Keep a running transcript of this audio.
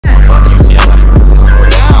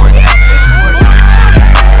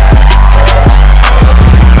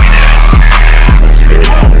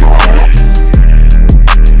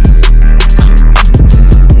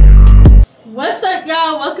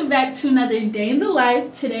day in the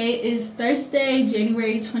life. Today is Thursday,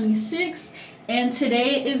 January 26th, and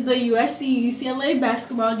today is the USC-UCLA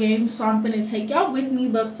basketball game, so I'm going to take y'all with me.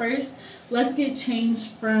 But first, let's get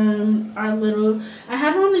changed from our little... I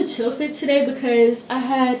had on a chill fit today because I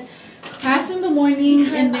had class in the morning,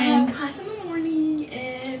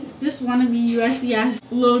 this wannabe USC ass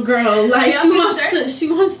little girl, like she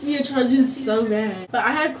wants to be a Trojan so bad. But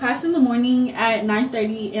I had class in the morning at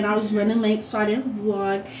 9:30 and I was running late, so I didn't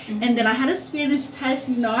vlog. And then I had a Spanish test.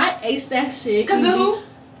 You know, I aced that shit. Cause of who?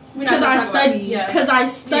 Because I studied. Because I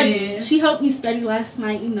studied. Yeah. She helped me study last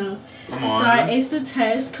night. You know. Come on. So I aced the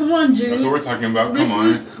test. Come on, Drew. That's what we're talking about. Come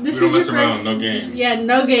on. We don't mess around. No games. Yeah,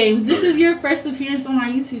 no games. This is your first appearance on my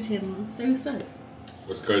YouTube channel. So what's up?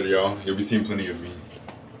 What's good, y'all? You'll be seeing plenty of me.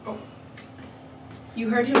 You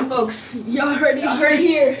heard him, folks. Y'all heard it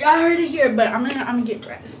here. Y'all heard it here. But I'm gonna get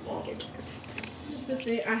dressed. This is the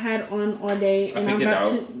fit I had on all day, and I'm about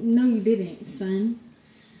to. No, you didn't, son.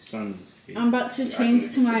 I'm about to change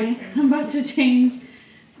to my.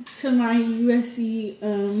 USC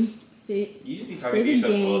fit for the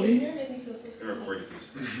game.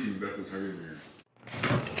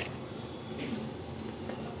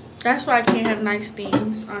 That's why I can't have nice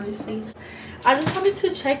things, honestly. I just wanted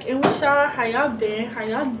to check in with y'all. How y'all been? How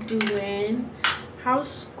y'all doing? How's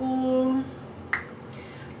school?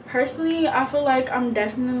 Personally, I feel like I'm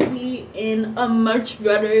definitely in a much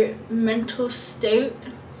better mental state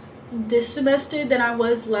this semester than I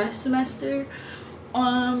was last semester.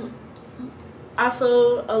 I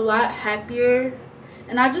feel a lot happier,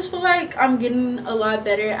 and I just feel like I'm getting a lot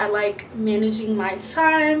better at like managing my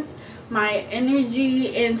time, my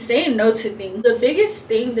energy, and saying no to things. The biggest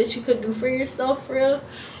thing that you could do for yourself, for real,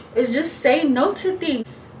 is just say no to things.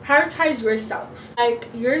 Prioritize yourself. Like,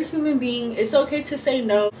 you're a human being. It's okay to say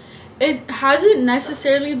no. It hasn't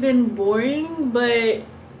necessarily been boring, but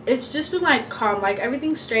it's just been like calm. Like,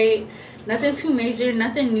 everything's straight, nothing too major,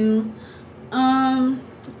 nothing new.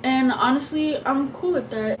 And honestly, I'm cool with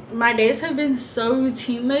that. My days have been so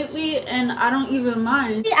routine lately, and I don't even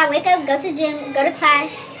mind. I wake up, go to gym, go to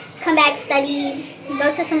class, come back, study,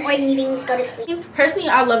 go to some org meetings, go to sleep. Personally,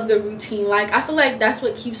 I love good routine. Like, I feel like that's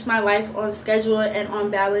what keeps my life on schedule and on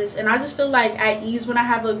balance. And I just feel like at ease when I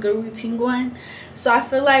have a good routine going. So I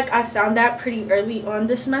feel like I found that pretty early on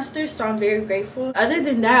this semester. So I'm very grateful. Other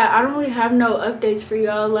than that, I don't really have no updates for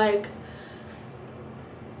y'all. Like,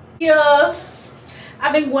 yeah,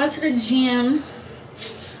 I've been going to the gym.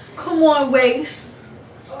 Come on, waist.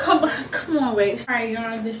 Come on, waist. All right,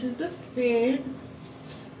 y'all, this is the fit.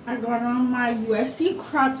 I got on my USC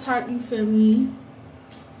crop top, you feel me?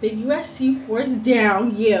 Big USC, fours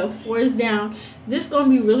down. Yeah, fours down. This gonna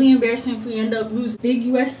be really embarrassing if we end up losing. Big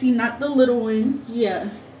USC, not the little one. Yeah.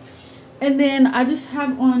 And then I just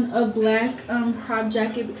have on a black crop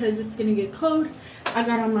jacket because it's gonna get cold. I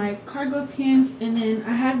got on my cargo pants, and then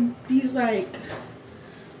I have these like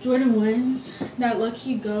Jordan 1s that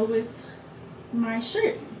low-key go with my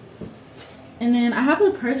shirt. And then I have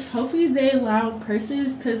a purse. Hopefully they allow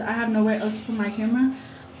purses because I have nowhere else to put my camera.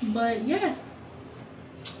 But yeah,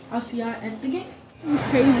 I'll see y'all at the game. Some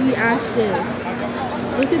crazy ass shit.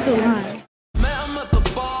 Look at the line. Met him at the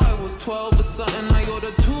bar, it was 12 or something. I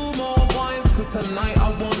ordered 2 more wines because tonight I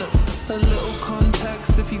want a little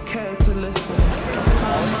context if you care to listen. I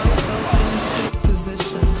found myself in a shit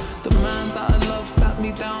position. The man that I love sat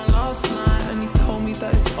me down last night and he told me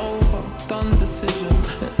that it's over, done decision.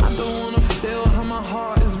 And I don't want to feel how my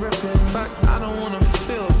heart is ripping. In fact, I don't want to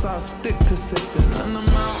feel, so I'll stick to sipping. And I'm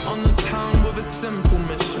out on the town with a simple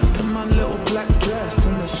mission. In my little black dress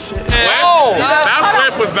and the shit. Whoa! That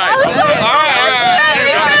flip was nice.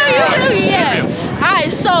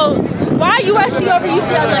 Alright, so why USC over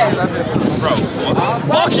UCLA? Bro,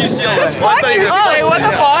 fuck UCLA. What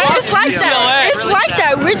the fuck? It's like that. It's like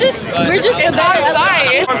that. We're just it's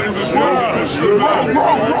outside.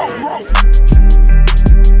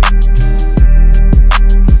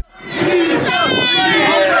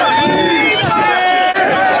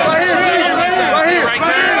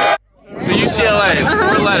 So UCLA, it's 4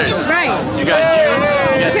 letters. Right. You got U,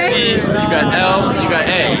 you got C, you got L, you got A.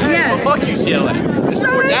 Yeah. Well, fuck UCLA. It's 4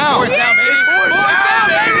 down. 4 down, baby. 4 down,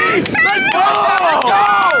 baby. Let's go. Let's go.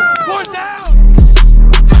 4 down.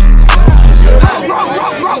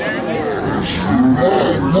 Row.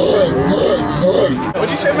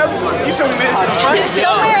 What'd you say, Mel? You told me made it to the front?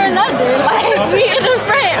 Somewhere or another. Like, we in the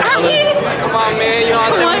front. I mean, come on, man. You know what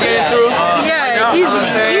I'm saying? We getting through. Yeah,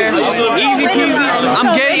 Easy peasy. I'm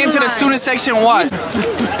getting into the student section. Watch.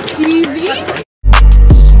 Easy.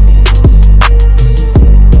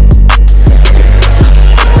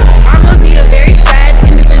 I'm gonna be a very sad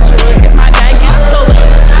individual if my bag gets stolen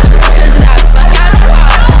because of that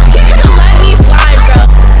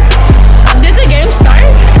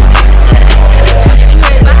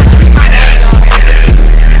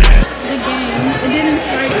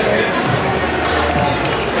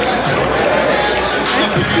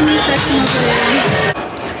the student section over there.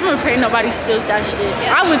 I'm gonna pray nobody steals that shit.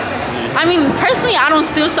 I mean, personally, I don't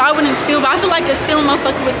steal, so I wouldn't steal, but I feel like a steal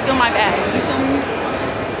motherfucker would steal my bag. You feel me?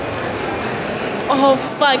 Oh,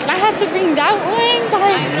 fuck. I had to bring that one?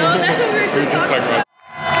 Like, I know, that's what we were just talking about.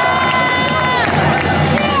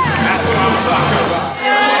 That's what I'm talking about.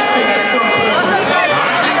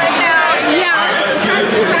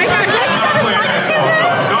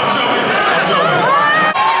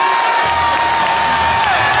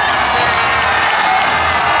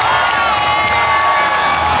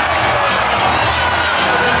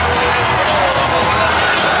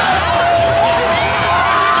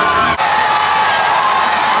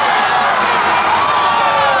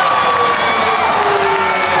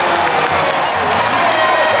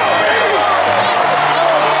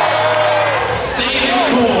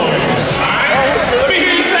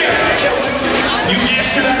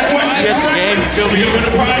 You'll win a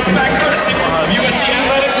prize back courtesy of USC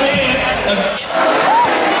Athletics and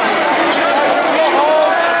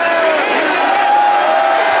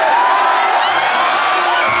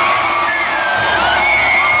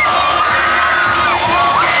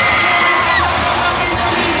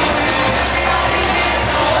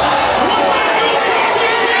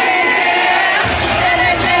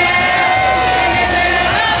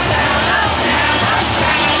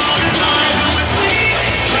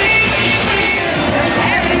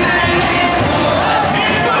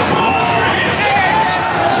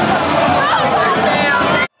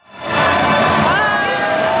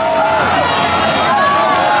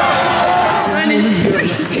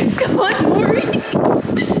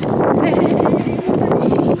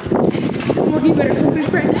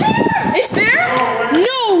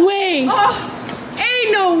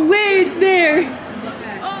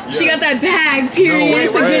bag, period.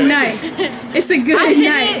 It's a good night. It's a good night. I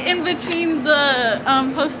hid it in between the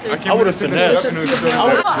posters. I would have finessed.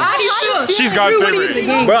 She's got favorite.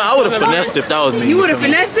 Bro, I would have finessed if that was me. You would have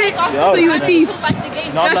finessed it? So you a thief.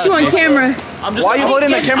 Got you on camera. Why are you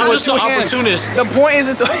holding the camera with two opportunists? The point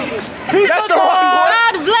isn't to... That's the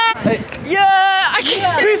wrong point. Yeah, I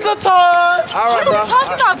can't. Pizza time. All right, bro. What are you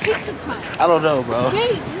talking about pizza time? I don't know, bro.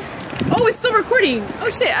 Wait. Oh, it's still recording. Oh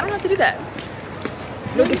shit, I don't have to do that.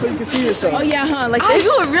 Flip it so you can see yourself. Oh yeah, huh? Like this?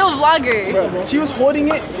 You a real vlogger. Bro, she was holding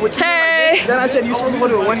it with two hands like this. Then I said, you supposed to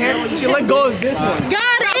hold it with one hand. She let go of this one.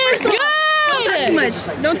 God is good. Don't talk too much.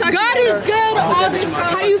 Don't talk too much. God is good all the time.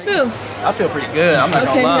 How do you feel? I feel pretty good. I'm not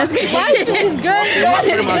gonna lie. That's good. Life is good. My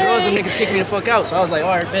pretty much was them niggas kicked me the fuck out. So I was like,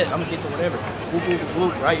 all right, bet I'm gonna get to whatever. Whoop, whoop,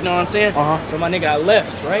 whoop, right? You know what I'm saying? So my nigga, I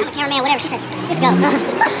left, right? Cameraman, whatever she said. Let's go.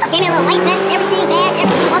 Gave me a little white vest, everything, badge,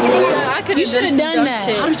 everything. Walked up in there. I could have done that.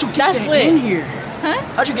 How did you get that in here? Huh?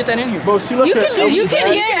 How'd you get that in here? Bro, she left you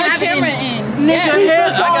can get a camera in. Nigga,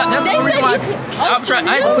 that's the reason why I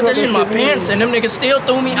put that shit in my pants and them niggas still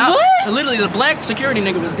threw me out. What? So literally, the black security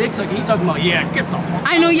nigga was dick sucking. He talking about, yeah, get the fuck out.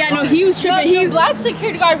 I know, he was tripping. The black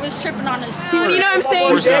security guard was tripping on us. You know what I'm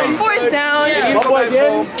saying? Force down.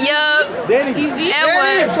 Yup. Easy. And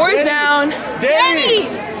what? Force down. Danny.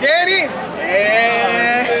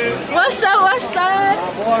 Yeah. What's up?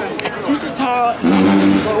 Pizza talk. Bro,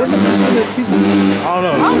 what's up with this pizza talk? I don't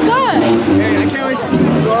know. Oh God. Hey, I can't wait to see this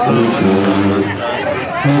vlog.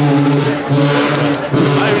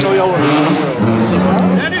 I didn't even know y'all were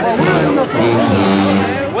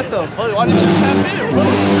What the fuck? Why did you tap in, bro?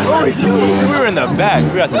 We were in the back. We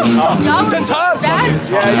were at the top. Y'all were top? back?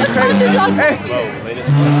 Yeah, what time did y'all come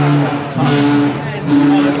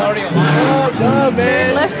It's already a line.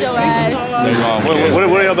 Man. Left your ass. What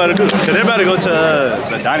are y'all about to do? Because they're about to go to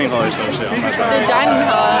the dining hall or some shit. The dining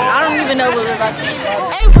hall. I don't even know what we're about to do.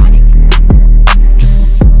 Hey,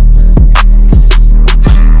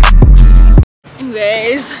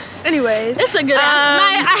 Anyways, it's a good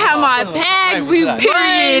night. I have my bag. We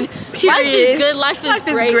period. Life is good. Life is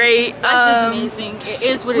great. Life is amazing. It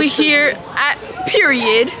is what it should be. We here at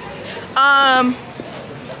period.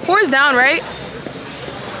 Force down, right?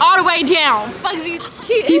 All the way down.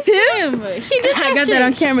 He's him. He did that I got that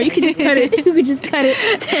on camera. You can just cut it. You can just cut it.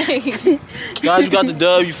 Guys, you got the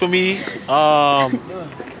dub. You for me?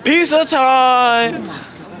 Pizza time.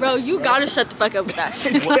 Bro, you gotta shut the fuck up with that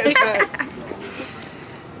shit.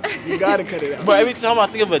 You gotta cut it out. But every time I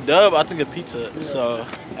think of a dub, I think of pizza. So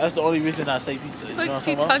that's the only reason I say pizza. You know What's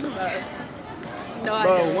he talking about? No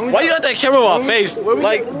idea. Why you got that camera on my face?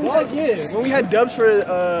 Like, when we had dubs for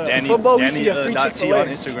football, we used to get free Chick-fil-A on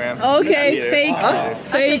Instagram. Okay, fake. Huh?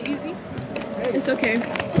 Fake. Easy. It's okay.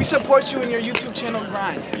 We support you in your YouTube channel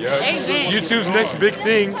grind. Yes. YouTube's next big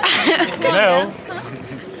thing. Now.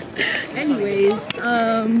 Anyways,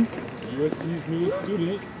 USC's new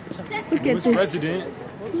student. look at this. President.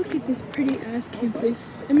 Look at this pretty ass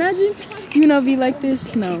campus. Imagine UNLV like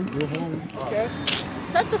this. No.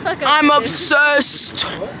 Shut the fuck up. I'm obsessed.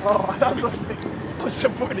 Oh, I was gonna say, I was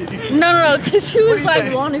supporting you. No, because he was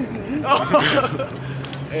like one of you.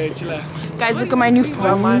 Hey, chill out. Guys, look at my new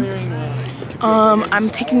phone. I'm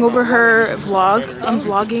taking over her vlog. I'm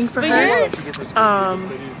vlogging for her.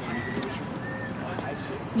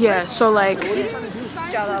 Yeah, so like,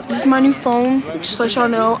 this is my new phone. Just to let y'all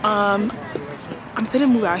know. I'm gonna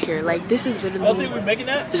move out here. Like, this is literally.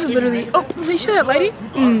 This is literally. Oh, you see that lighting?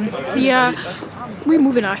 Yeah, we're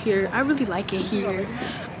moving out here. I really like it here.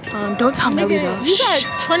 Don't tell Melly though. You got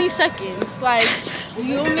 20 seconds. Like,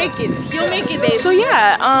 you'll make it. You'll make it, baby. So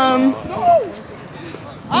yeah,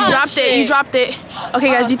 you dropped it. You dropped it. Okay,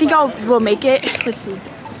 guys, do you think I will make it? Let's see.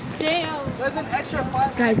 Damn. There's an extra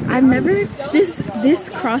 5. Guys, I've never. This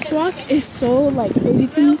crosswalk is so like crazy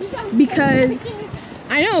to me because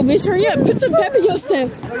I know, bitch. Hurry up. Put some pep in your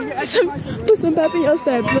step. Put some pep in your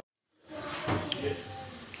step.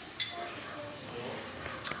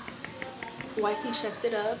 Wifey checked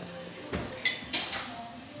it up.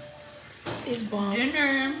 It's bomb.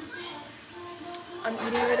 Dinner. I'm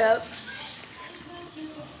eating it up.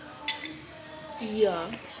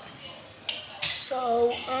 Yeah.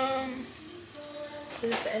 So,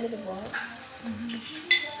 this is the end of the vlog.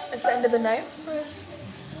 It's the end of the night for us.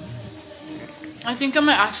 I think I'm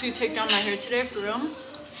gonna actually take down my hair today for real.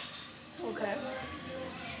 Okay.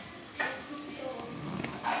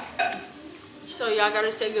 So y'all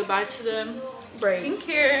gotta say goodbye to the braids. Pink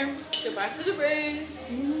hair. Goodbye to the braids.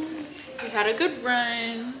 We had a good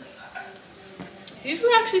run. These were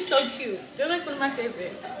actually so cute. They're like one of my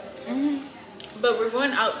favorites. But we're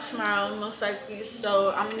going out tomorrow most likely,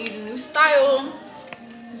 so I'm gonna need a new style.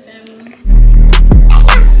 And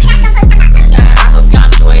I hope y'all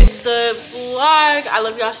enjoyed the vlog. I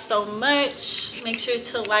love y'all so much. Make sure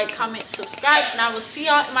to like, comment, subscribe, and I will see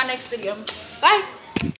y'all in my next video. Bye.